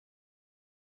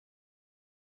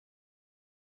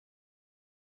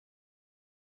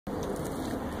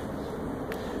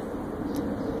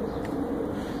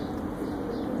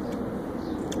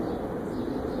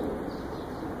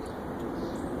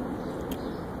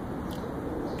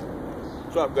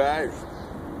What's up, guys?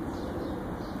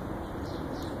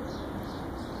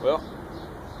 Well,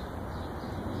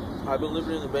 I've been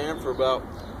living in the van for about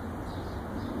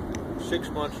 6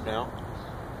 months now.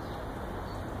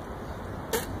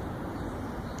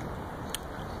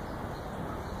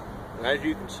 And as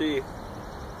you can see,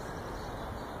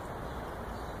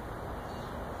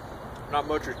 not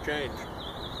much has changed.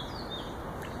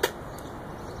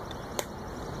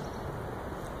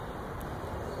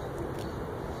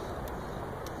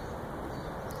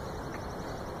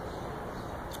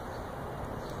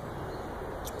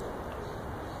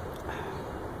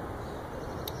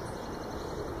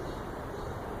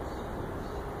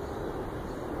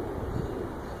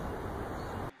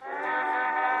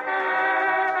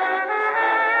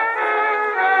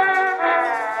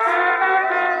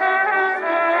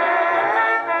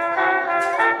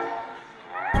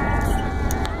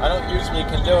 I don't usually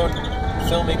condone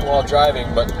filming while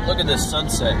driving, but look at this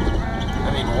sunset.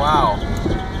 I mean, wow.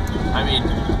 I mean,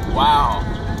 wow.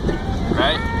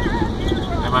 Right?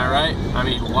 Am I right? I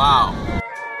mean, wow.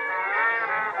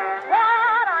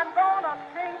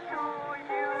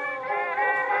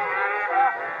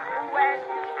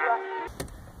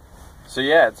 So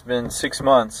yeah, it's been 6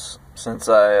 months since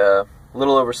a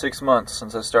little over 6 months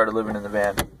since I started living in the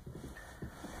van.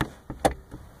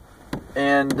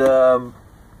 And,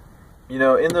 you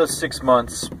know, in those 6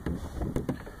 months,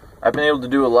 I've been able to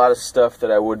do a lot of stuff that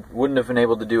I wouldn't have been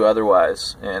able to do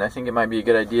otherwise. And I think it might be a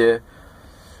good idea,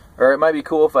 or it might be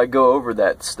cool if I go over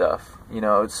that stuff. You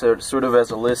know, it's sort of as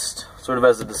a list, sort of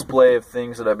as a display of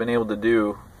things that I've been able to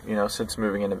do, you know, since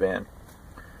moving in a van.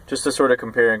 Just to sort of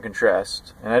compare and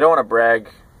contrast. And I don't want to brag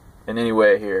in any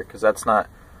way here, because that's not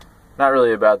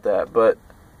really about that. But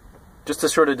just to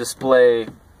sort of display,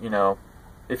 you know,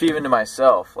 if even to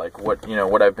myself, like what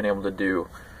I've been able to do,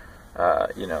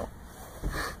 you know,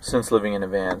 since living in a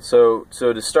van. So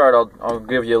to start, I'll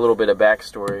give you a little bit of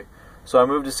backstory. So I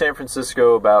moved to San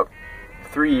Francisco about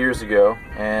 3 years ago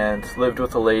and lived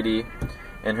with a lady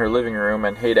in her living room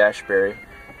in Haight-Ashbury,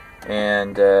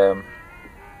 and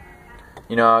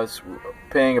you know, I was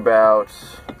paying about.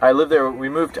 I lived there. I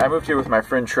moved here with my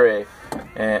friend Trey,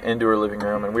 into her living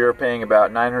room, and we were paying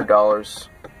about $900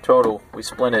 total. We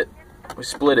split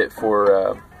it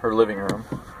for her living room,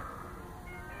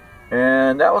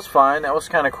 and that was fine. That was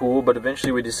kind of cool. But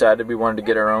eventually, we decided we wanted to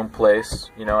get our own place.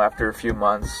 You know, after a few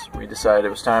months, we decided it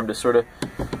was time to sort of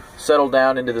settle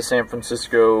down into the San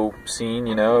Francisco scene.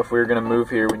 You know, if we were going to move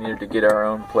here, we needed to get our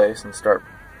own place and start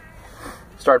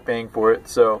paying for it.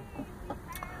 So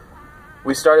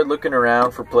we started looking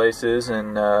around for places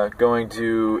and going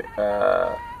to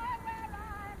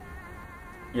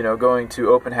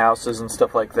open houses and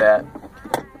stuff like that.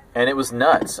 And it was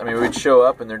nuts. I mean, we'd show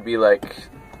up and there'd be like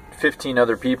 15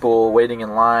 other people waiting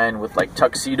in line with like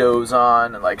tuxedos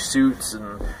on and like suits,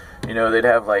 and you know, they'd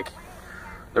have like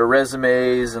their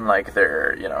resumes and like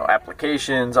their, you know,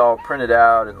 applications all printed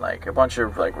out and like a bunch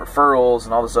of like referrals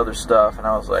and all this other stuff. And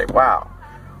I was like, wow.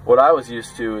 What I was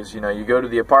used to is, you know, you go to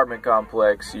the apartment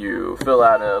complex, you fill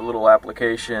out a little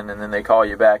application, and then they call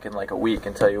you back in like a week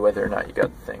and tell you whether or not you got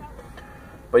the thing.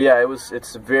 But yeah,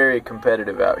 it's very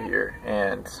competitive out here,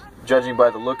 and judging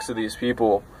by the looks of these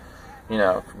people, you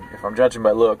know, if I'm judging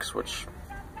by looks, which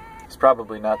is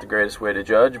probably not the greatest way to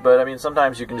judge, but I mean,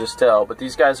 sometimes you can just tell. But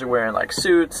these guys are wearing like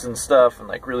suits and stuff and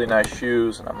like really nice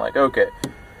shoes, and I'm like, okay,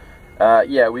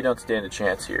 yeah, we don't stand a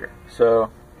chance here. So.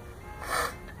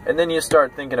 And then you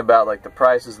start thinking about like the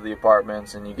prices of the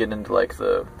apartments, and you get into like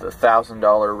the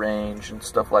 $1,000 range and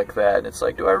stuff like that. And it's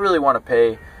like, do I really want to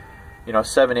pay, you know,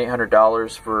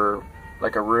 $700-800 for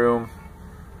like a room?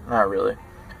 Not really.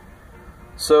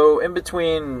 So in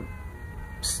between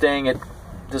staying at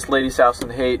this lady's house in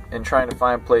Haight and trying to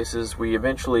find places, we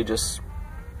eventually just,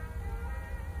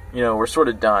 you know, we're sort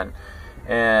of done.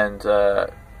 And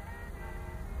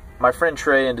my friend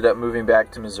Trey ended up moving back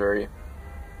to Missouri.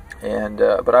 And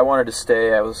but I wanted to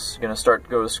stay. I was going to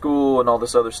go to school and all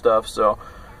this other stuff, so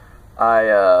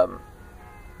I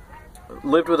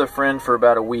lived with a friend for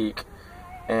about a week.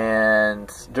 And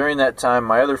during that time,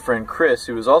 my other friend Chris,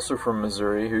 who was also from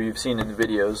Missouri, who you've seen in the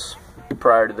videos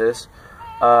prior to this,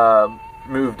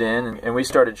 moved in, and we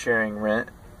started sharing rent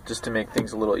just to make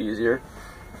things a little easier.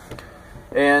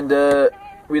 And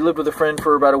we lived with a friend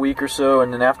for about a week or so,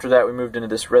 and then after that we moved into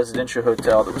this residential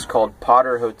hotel that was called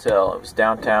Potter Hotel. It was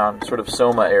downtown, sort of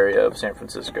Soma area of San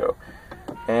Francisco.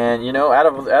 And you know, out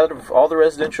of all the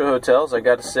residential hotels, I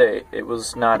got to say, it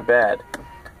was not bad.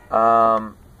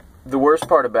 The worst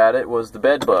part about it was the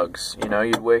bed bugs. You know,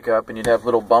 you'd wake up and you'd have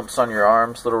little bumps on your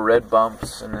arms, little red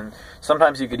bumps, and then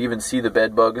sometimes you could even see the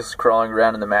bed bugs crawling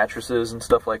around in the mattresses and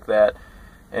stuff like that.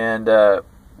 And,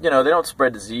 you know, they don't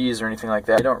spread disease or anything like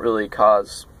that. They don't really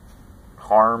cause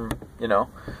harm, you know.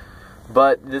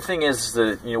 But the thing is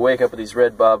that you wake up with these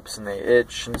red bumps and they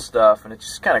itch and stuff, and it's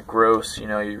just kind of gross, you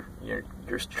know.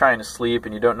 You're trying to sleep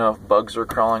and you don't know if bugs are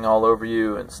crawling all over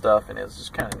you and stuff, and it's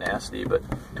just kind of nasty. But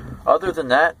other than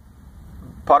that,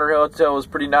 Potter Hotel was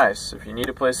pretty nice. If you need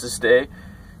a place to stay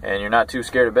and you're not too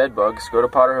scared of bed bugs, go to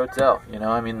Potter Hotel. You know,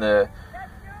 I mean,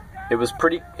 it was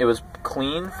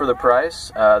clean for the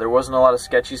price. There wasn't a lot of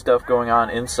sketchy stuff going on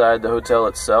inside the hotel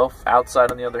itself. Outside,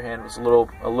 on the other hand, was a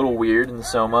little weird in the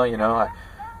Soma. You know,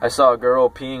 I saw a girl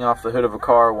peeing off the hood of a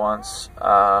car once,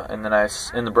 and then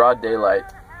in the broad daylight,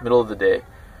 middle of the day,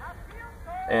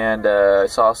 and I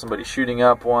saw somebody shooting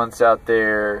up once out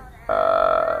there.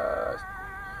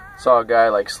 Saw a guy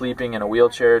like sleeping in a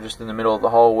wheelchair just in the middle of the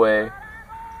hallway.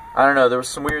 I don't know, there was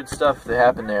some weird stuff that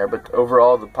happened there, but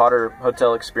overall the Potter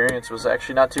Hotel experience was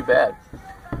actually not too bad.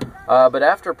 But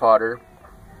after Potter,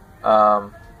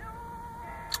 also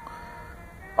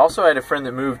I had a friend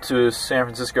that moved to San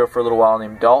Francisco for a little while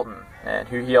named Dalton, and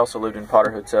he also lived in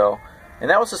Potter Hotel. And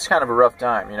that was just kind of a rough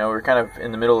time, you know. We were kind of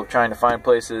in the middle of trying to find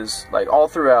places. Like, all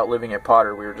throughout living at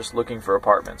Potter, we were just looking for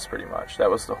apartments, pretty much.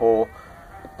 That was the whole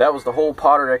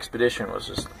Potter expedition, was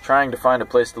just trying to find a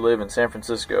place to live in San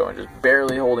Francisco and just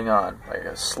barely holding on, like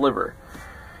a sliver.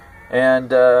 And,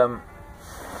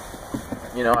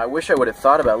 you know, I wish I would have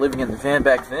thought about living in the van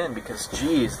back then, because,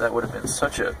 geez, that would have been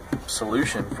such a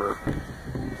solution for,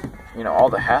 you know, all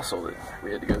the hassle that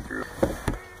we had to go through.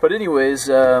 But anyways,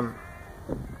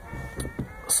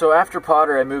 so after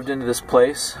Potter, I moved into this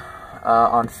place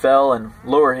on Fell and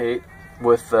Lower Haight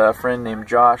with a friend named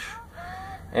Josh.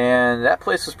 And that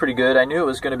place was pretty good. I knew it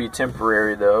was going to be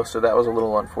temporary, though, so that was a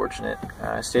little unfortunate.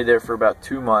 I stayed there for about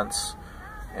 2 months,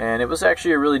 and it was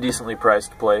actually a really decently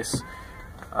priced place.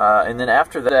 And then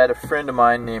after that, a friend of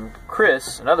mine named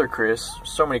Chris, another Chris,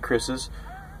 so many Chris's,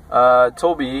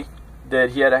 told me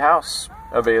that he had a house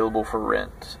available for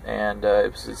rent. And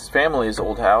it was his family's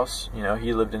old house. You know,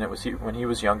 he lived in it when he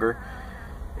was younger.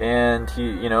 And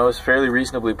you know, it was fairly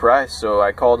reasonably priced, so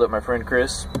I called up my friend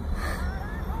Chris.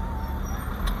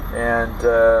 And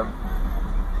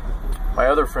my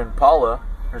other friend Paula,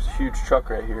 there's a huge truck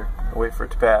right here. I'll wait for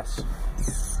it to pass.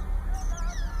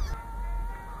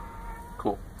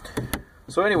 Cool.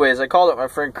 So anyways, I called up my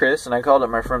friend Chris and I called up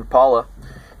my friend Paula,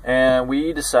 and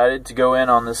we decided to go in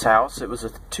on this house. It was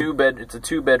it's a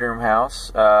two-bedroom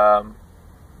house.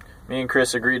 Me and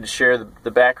Chris agreed to share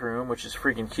the back room, which is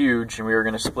freaking huge, and we were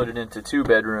going to split it into 2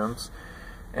 bedrooms,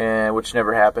 which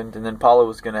never happened. And then Paula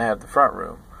was going to have the front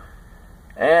room.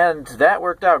 And that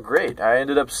worked out great. I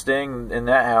ended up staying in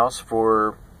that house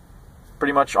for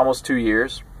pretty much almost 2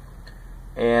 years.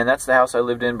 And that's the house I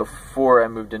lived in before I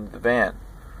moved into the van.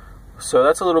 So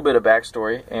that's a little bit of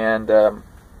backstory. And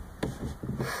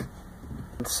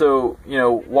so, you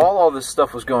know, while all this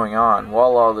stuff was going on,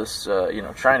 while all this, you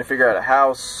know, trying to figure out a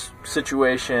house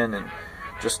situation and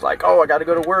just like, oh, I got to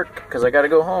go to work because I got to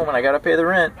go home and I got to pay the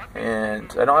rent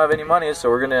and I don't have any money,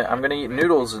 so I'm gonna eat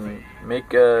noodles and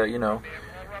make, you know,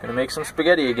 gonna make some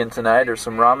spaghetti again tonight, or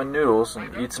some ramen noodles,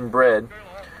 and eat some bread.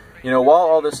 You know, while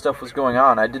all this stuff was going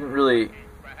on, I didn't really,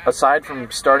 aside from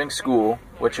starting school,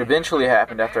 which eventually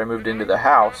happened after I moved into the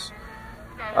house,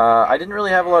 I didn't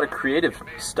really have a lot of creative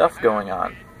stuff going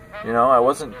on. You know, I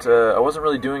wasn't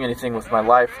really doing anything with my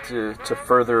life to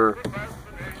further,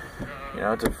 you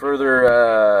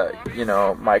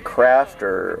know, my craft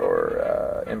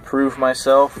or improve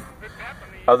myself,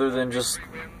 other than just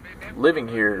living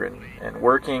here and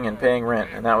working and paying rent,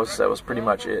 and that was pretty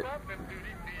much it.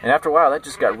 And after a while, that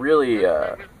just got really,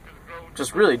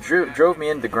 drove me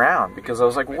into the ground, because I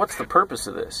was like, well, what's the purpose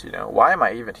of this? You know, why am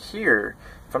I even here?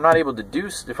 If I'm not able to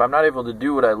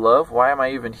do what I love, why am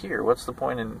I even here? What's the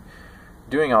point in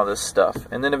doing all this stuff?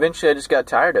 And then eventually I just got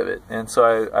tired of it, and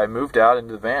so I moved out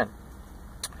into the van.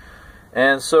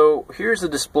 And so here's a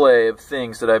display of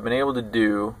things that I've been able to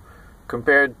do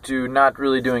compared to not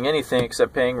really doing anything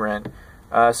except paying rent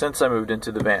since I moved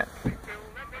into the van.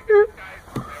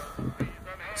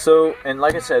 So, and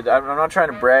like I said, I'm not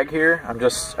trying to brag here. I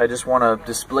just want to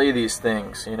display these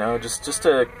things, you know, just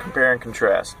to compare and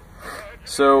contrast.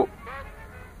 So,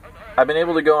 I've been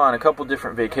able to go on a couple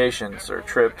different vacations or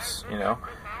trips, you know.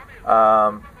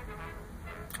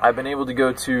 I've been able to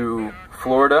go to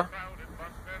Florida,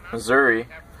 Missouri,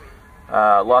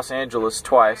 Los Angeles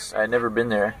twice. I had never been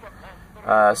there.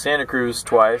 Santa Cruz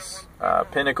twice.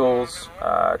 Pinnacles,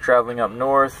 traveling up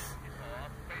north,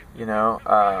 you know.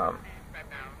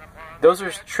 Those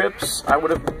are trips I would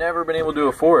have never been able to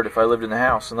afford if I lived in the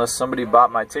house, unless somebody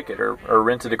bought my ticket or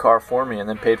rented a car for me and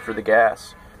then paid for the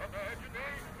gas.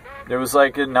 it was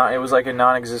like a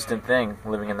non-existent thing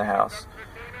living in the house.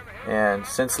 And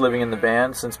since living in the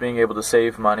van, since being able to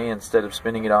save money instead of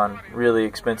spending it on really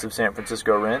expensive San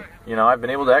Francisco rent, you know, I've been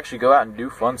able to actually go out and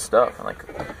do fun stuff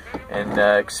and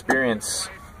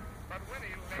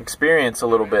experience a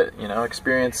little bit, you know,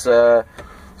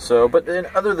 but then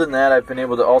other than that, I've been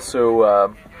able to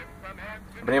also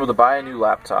buy a new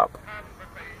laptop.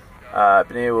 I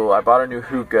bought a new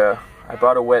hookah. I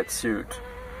bought a wetsuit.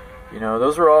 You know,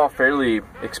 those were all fairly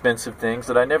expensive things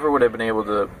that I never would have been able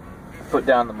to put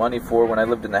down the money for when I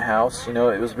lived in the house. You know,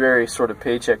 it was very sort of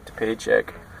paycheck to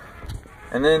paycheck.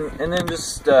 And then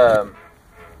just time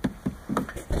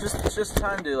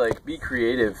to like be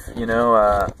creative. You know,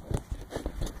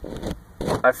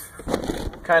 I've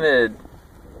kind of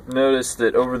noticed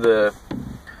that over the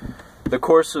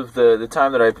course of the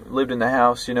time that I lived in the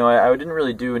house, you know, I didn't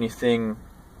really do anything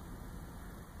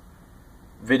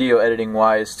video editing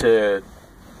wise to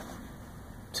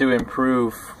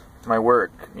improve my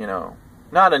work, you know.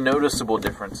 Not a noticeable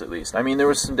difference, at least. I mean, there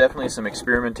was definitely some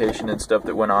experimentation and stuff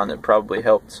that went on that probably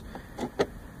helped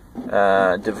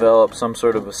develop some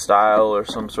sort of a style or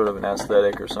some sort of an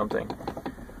aesthetic or something.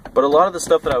 But a lot of the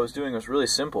stuff that I was doing was really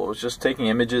simple. It was just taking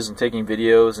images and taking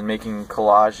videos and making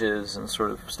collages and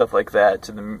sort of stuff like that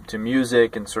to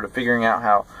music, and sort of figuring out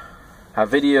how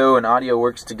video and audio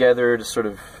works together to sort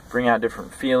of bring out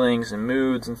different feelings and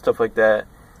moods and stuff like that.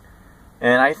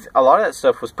 And a lot of that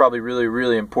stuff was probably really,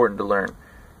 really important to learn.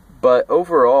 But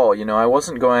overall, you know, I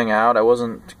wasn't going out, I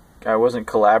wasn't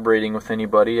collaborating with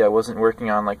anybody, I wasn't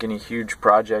working on like any huge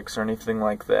projects or anything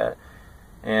like that.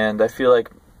 And I feel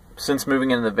like since moving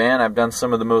into the van, I've done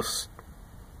some of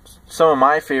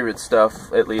my favorite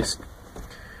stuff, at least,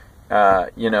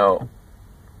 you know,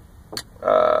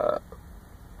 that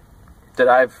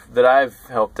I've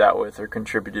helped out with or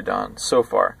contributed on so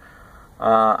far.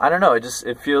 I don't know.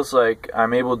 It feels like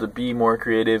I'm able to be more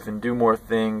creative and do more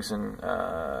things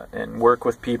and work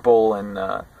with people, and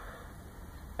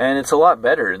it's a lot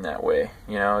better in that way.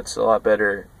 You know, it's a lot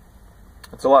better.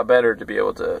 It's a lot better to be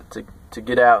able to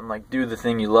get out and like do the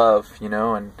thing you love. You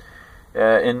know,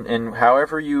 and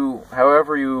however you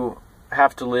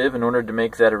have to live in order to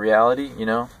make that a reality. You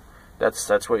know,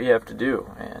 that's what you have to do.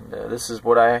 And this is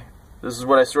what I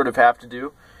sort of have to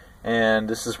do. And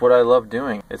this is what I love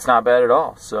doing. It's not bad at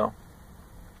all. So,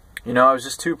 you know, I was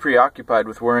just too preoccupied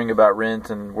with worrying about rent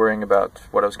and worrying about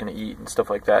what I was going to eat and stuff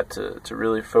like that to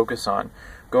really focus on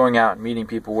going out and meeting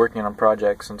people, working on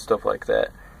projects and stuff like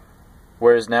that.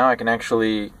 Whereas now I can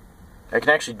actually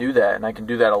do that, and I can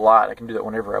do that a lot. I can do that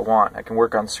whenever I want. I can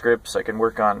work on scripts. I can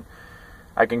go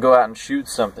out and shoot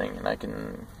something, and I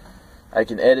can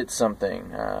edit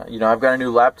something. You know, I've got a new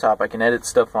laptop I can edit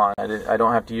stuff on. I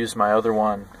don't have to use my other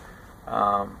one.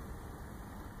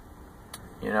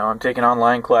 You know, I'm taking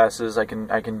online classes. I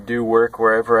can do work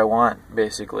wherever I want,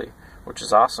 basically, which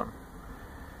is awesome.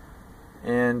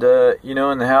 And you know,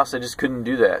 in the house I just couldn't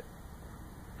do that.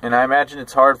 And I imagine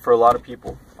it's hard for a lot of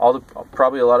people.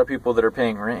 Probably a lot of people that are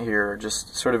paying rent here are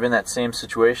just sort of in that same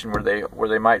situation where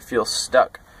they might feel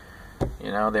stuck.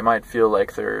 You know, they might feel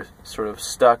like they're sort of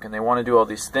stuck and they want to do all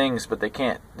these things, but they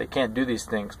can't do these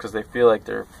things because they feel like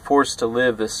they're forced to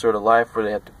live this sort of life where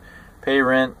they have to pay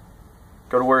rent,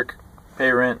 go to work,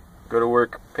 pay rent, go to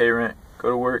work, pay rent,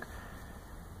 go to work.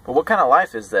 But what kind of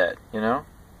life is that, you know?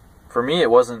 For me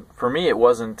it wasn't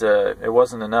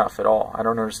enough at all. I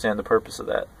don't understand the purpose of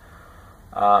that.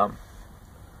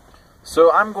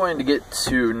 So I'm going to get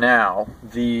to now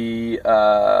the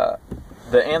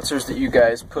answers that you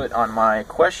guys put on my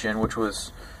question, which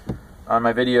was on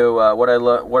my video, what I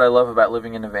love about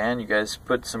living in a van. You guys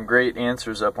put some great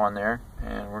answers up on there,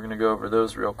 and we're going to go over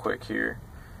those real quick here.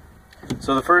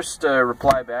 So the first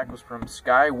reply back was from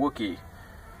Sky Wookie,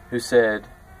 who said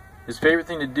his favorite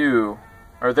thing to do,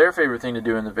 or their favorite thing to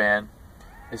do in the van,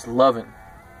 is lovin'.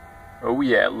 Oh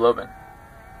yeah, lovin'.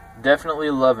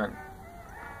 Definitely lovin'.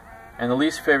 And the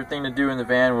least favorite thing to do in the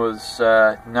van was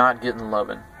not getting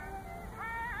lovin'.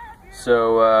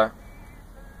 So,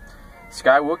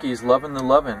 Sky Wookie's loving the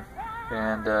lovin',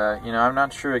 and you know, I'm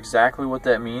not sure exactly what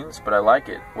that means, but I like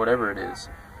it, whatever it is.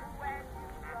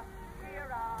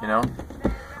 You know,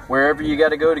 wherever you got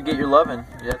to go to get your lovin',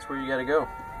 that's where you got to go,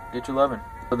 get your lovin'.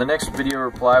 So the next video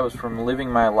reply was from Living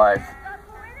My Life,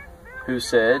 who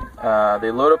said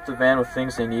they load up the van with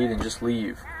things they need and just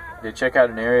leave. They check out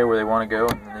an area where they want to go,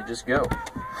 and then they just go.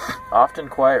 Often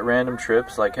quiet random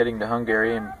trips like heading to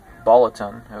Hungary and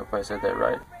Balaton, I hope I said that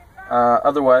right.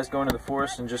 Otherwise, going to the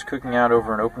forest and just cooking out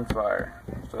over an open fire.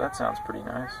 So that sounds pretty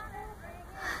nice.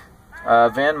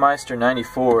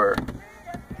 VanMeister94,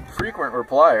 frequent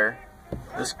replier.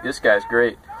 This guy's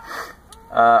great.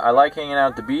 I like hanging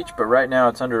out at the beach, but right now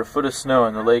it's under a foot of snow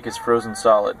and the lake is frozen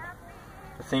solid.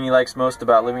 The thing he likes most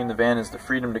about living in the van is the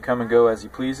freedom to come and go as he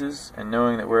pleases, and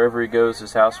knowing that wherever he goes,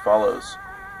 his house follows.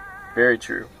 Very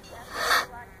true.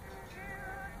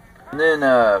 And then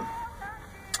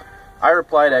I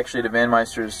replied actually to Van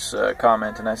Meister's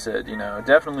comment, and I said, you know,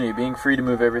 definitely being free to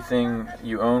move everything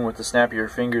you own with the snap of your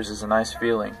fingers is a nice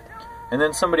feeling. And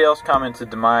then somebody else commented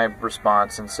to my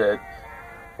response and said,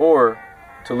 or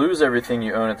to lose everything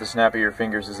you own at the snap of your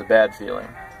fingers is a bad feeling.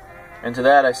 And to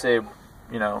that I say,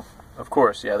 you know, of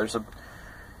course, yeah,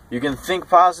 you can think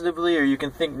positively or you can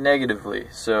think negatively.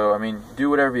 So, I mean, do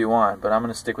whatever you want, but I'm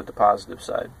going to stick with the positive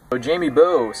side. So Jamie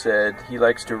Bow said he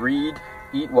likes to read,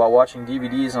 eat while watching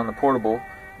DVDs on the portable,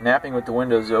 napping with the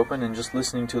windows open, and just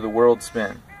listening to the world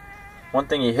spin. One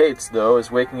thing he hates, though, is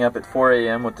waking up at 4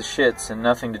 a.m. with the shits and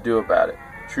nothing to do about it.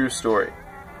 True story.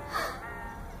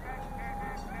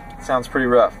 Sounds pretty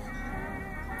rough.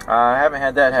 I haven't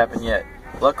had that happen yet.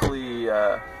 Luckily,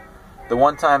 the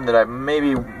one time that I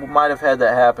maybe might have had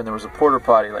that happen, there was a porta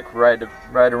potty like right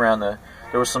around there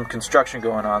was some construction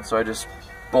going on, so I just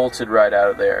bolted right out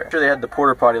of there. Sure, they had the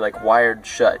porta potty like wired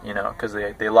shut, you know, because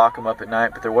they lock them up at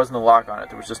night, but there wasn't a lock on it.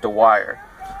 There was just a wire.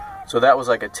 So that was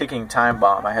like a ticking time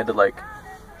bomb. I had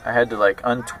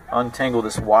to untangle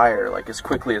this wire like as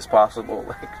quickly as possible.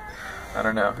 Like, I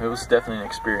don't know. It was definitely an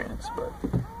experience, but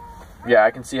yeah,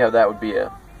 I can see how that would be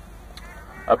a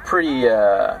pretty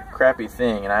crappy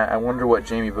thing, and I wonder what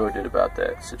Jamie Bow did about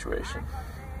that situation.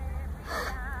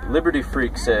 Liberty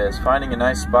Freak says, finding a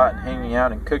nice spot and hanging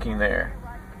out and cooking there.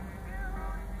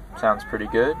 Sounds pretty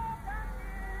good.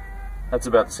 That's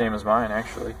about the same as mine,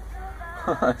 actually.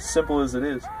 Simple as it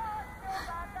is.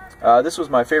 This was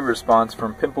my favorite response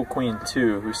from Pimple Queen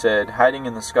 2, who said, hiding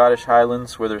in the Scottish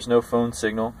Highlands where there's no phone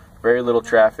signal, very little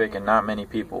traffic, and not many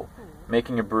people.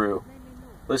 Making a brew.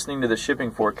 Listening to the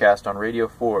shipping forecast on Radio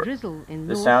 4.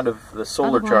 The sound of the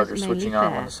solar charger switching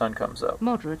on when the sun comes up.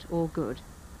 Moderate or good.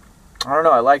 I don't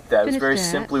know, I like that. It was very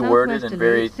simply worded and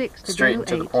very straight and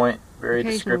to the point, very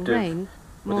descriptive,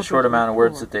 with a short amount of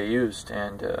words that they used,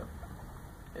 and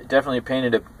it definitely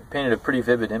painted a pretty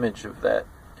vivid image of that.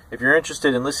 If you're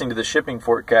interested in listening to the shipping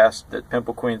forecast that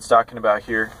Pimple Queen's talking about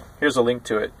here, here's a link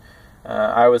to it.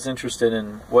 I was interested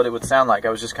in what it would sound like. I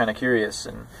was just kind of curious,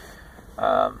 and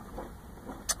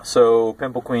so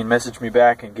Pimple Queen messaged me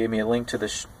back and gave me a link to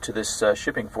this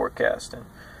shipping forecast, and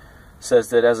says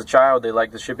that as a child they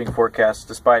liked the shipping forecast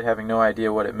despite having no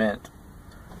idea what it meant.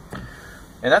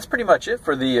 And that's pretty much it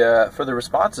for the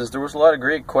responses. There was a lot of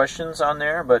great questions on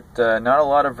there, but not a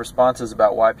lot of responses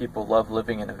about why people love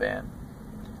living in a van.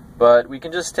 But we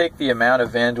can just take the amount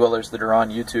of van dwellers that are on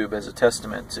YouTube as a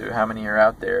testament to how many are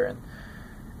out there,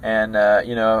 and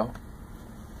you know,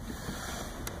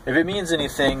 if it means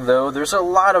anything, though, there's a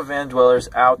lot of van dwellers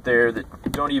out there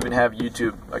that don't even have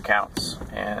YouTube accounts,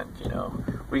 and you know,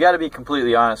 we got to be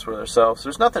completely honest with ourselves.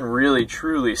 There's nothing really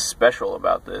truly special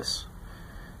about this.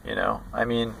 You know, I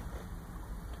mean,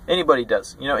 anybody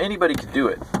does. You know, anybody could do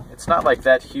it. It's not like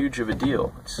that huge of a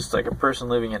deal. It's just like a person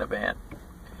living in a van.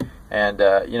 And,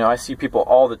 you know, I see people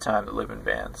all the time that live in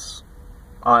vans,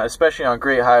 especially on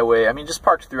Great Highway. I mean, just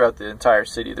parked throughout the entire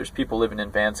city. There's people living in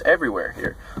vans everywhere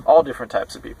here. All different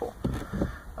types of people.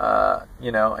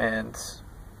 You know, and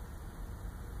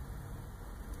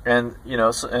you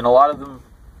know, and a lot of them,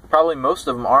 probably most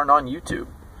of them aren't on YouTube,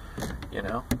 you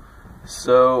know.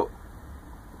 So,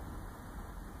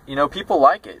 you know, people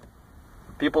like it.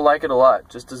 People like it a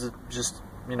lot.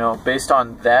 You know, based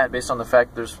on the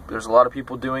fact there's a lot of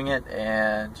people doing it,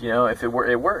 and you know, if it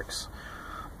works,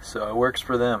 so it works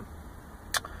for them.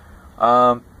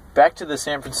 Back to the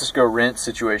San Francisco rent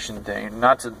situation thing.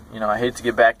 Not to, you know, I hate to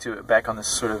get back on this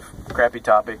sort of crappy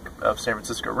topic of San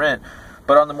Francisco rent,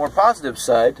 but on the more positive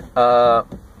side,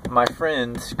 my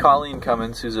friend Colleen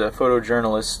Cummins, who's a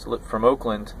photojournalist from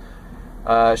Oakland,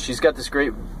 she's got this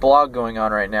great blog going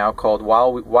on right now called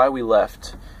Why We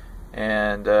Left.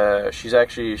 And she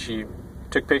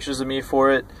took pictures of me for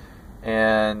it,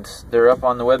 and they're up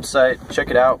on the website. Check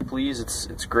it out, please.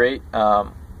 It's great.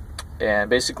 And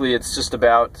basically, it's just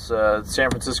about San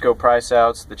Francisco price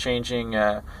outs, the changing,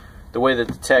 the way that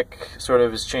the tech sort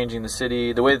of is changing the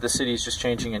city, the way that the city is just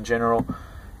changing in general.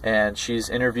 And she's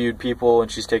interviewed people,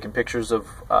 and she's taken pictures of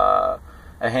a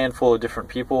handful of different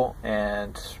people,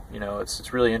 and you know,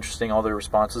 it's really interesting. All their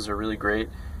responses are really great,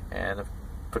 and the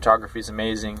photography is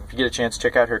amazing. If you get a chance,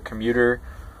 check out her commuter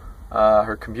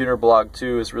blog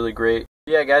too is really great.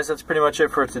 Yeah, guys, that's pretty much it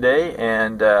for today.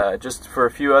 And just for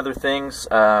a few other things,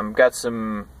 got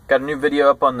a new video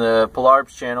up on the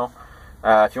Polarbs channel.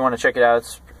 If you want to check it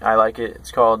out, I like it.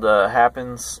 It's called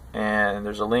Happens, and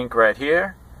there's a link right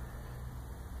here.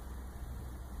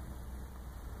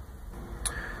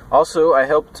 Also,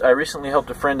 I recently helped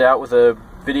a friend out with a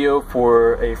video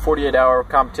for a 48-hour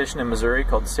competition in Missouri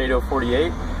called Celo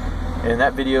 48, and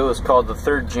that video is called The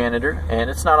Third Janitor, and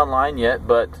it's not online yet,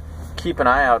 but keep an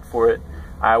eye out for it.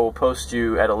 I will post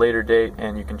you at a later date,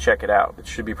 and you can check it out. It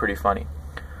should be pretty funny.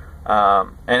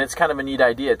 And it's kind of a neat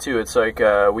idea too. It's like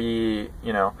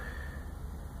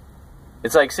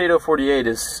it's like Celo 48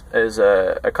 is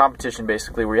a competition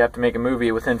basically where you have to make a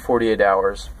movie within 48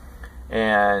 hours.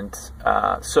 And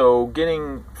so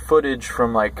getting footage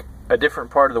from like a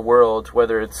different part of the world,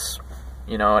 whether it's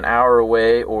an hour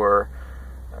away or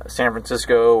San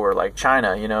Francisco or like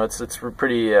China, it's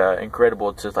pretty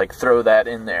incredible to like throw that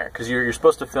in there, because you're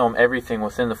supposed to film everything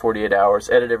within the 48 hours,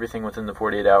 edit everything within the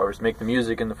 48 hours, make the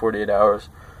music in the 48 hours,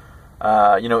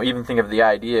 even think of the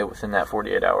idea within that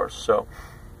 48 hours. So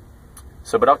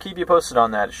but I'll keep you posted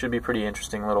on that. It should be a pretty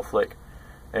interesting little flick.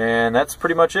 And that's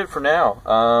pretty much it for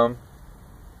now.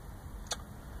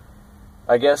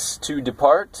 I guess to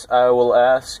depart, I will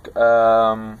ask,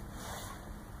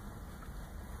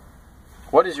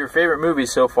 what is your favorite movie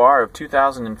so far of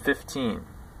 2015?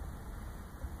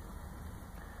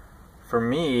 For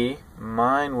me,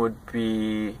 mine would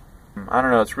be, I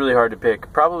don't know, it's really hard to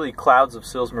pick. Probably Clouds of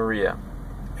Sils Maria.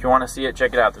 If you want to see it,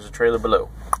 check it out. There's a trailer below.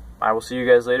 I will see you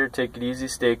guys later. Take it easy.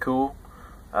 Stay cool.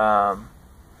 Don't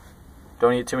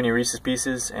eat too many Reese's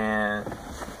Pieces. And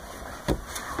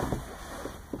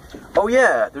oh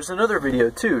yeah, there's another video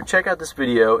too. Check out this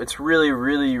video. It's really,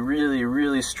 really, really,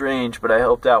 really strange, but I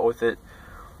helped out with it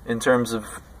in terms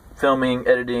of filming,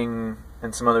 editing,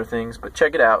 and some other things. But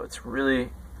check it out. It's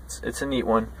a neat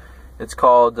one. It's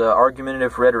called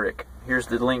Argumentative Rhetoric. Here's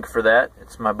the link for that.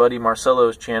 It's my buddy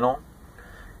Marcelo's channel.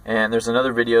 And there's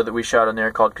another video that we shot on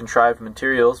there called Contrived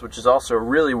Materials, which is also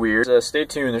really weird. Stay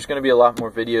tuned. There's going to be a lot more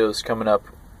videos coming up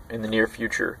in the near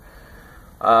future.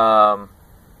 It'll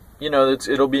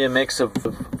be a mix of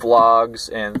vlogs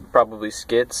and probably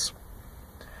skits.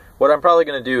 What I'm probably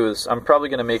going to do is I'm probably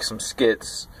going to make some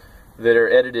skits that are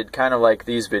edited kind of like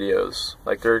these videos.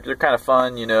 Like they're kind of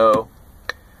fun,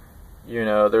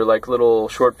 they're like little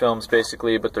short films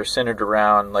basically, but they're centered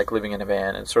around like living in a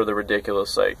van and sort of the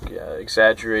ridiculous, like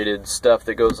exaggerated stuff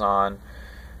that goes on.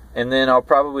 And then I'll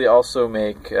probably also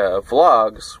make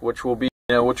vlogs, which will be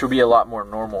a lot more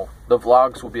normal. The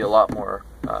vlogs will be a lot more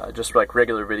just like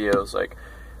regular videos. Like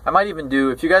I might even do,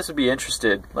 if you guys would be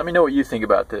interested, let me know what you think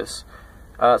about this.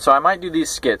 So I might do these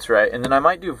skits, right? And then I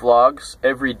might do vlogs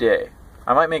every day.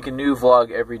 I might make a new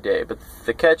vlog every day. But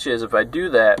the catch is, if I do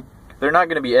that, they're not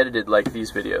going to be edited like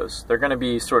these videos. They're going to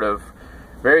be sort of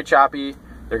very choppy.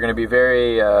 They're going to be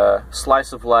very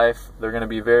slice of life. They're going to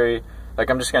be very,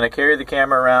 like, I'm just going to carry the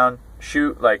camera around,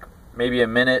 shoot like maybe a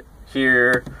minute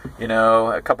here,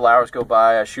 a couple hours go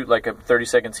by, I shoot like 30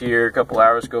 seconds here, a couple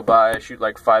hours go by, I shoot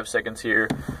like 5 seconds here.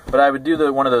 But I would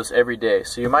do one of those every day.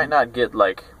 So you might not get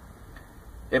like,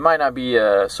 it might not be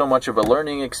so much of a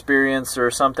learning experience or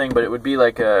something, but it would be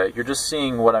like you're just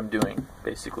seeing what I'm doing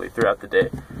basically throughout the day.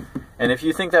 And if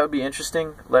you think that would be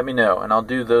interesting, let me know, and I'll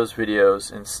do those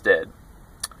videos instead.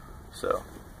 So,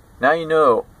 now you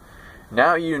know.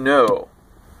 Now you know.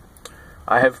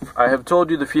 I have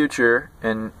told you the future,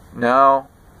 and now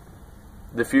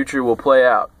the future will play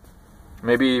out.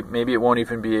 Maybe it won't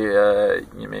even be.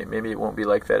 Maybe it won't be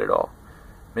like that at all.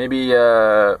 Maybe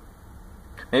a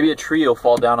tree will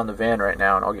fall down on the van right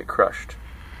now, and I'll get crushed.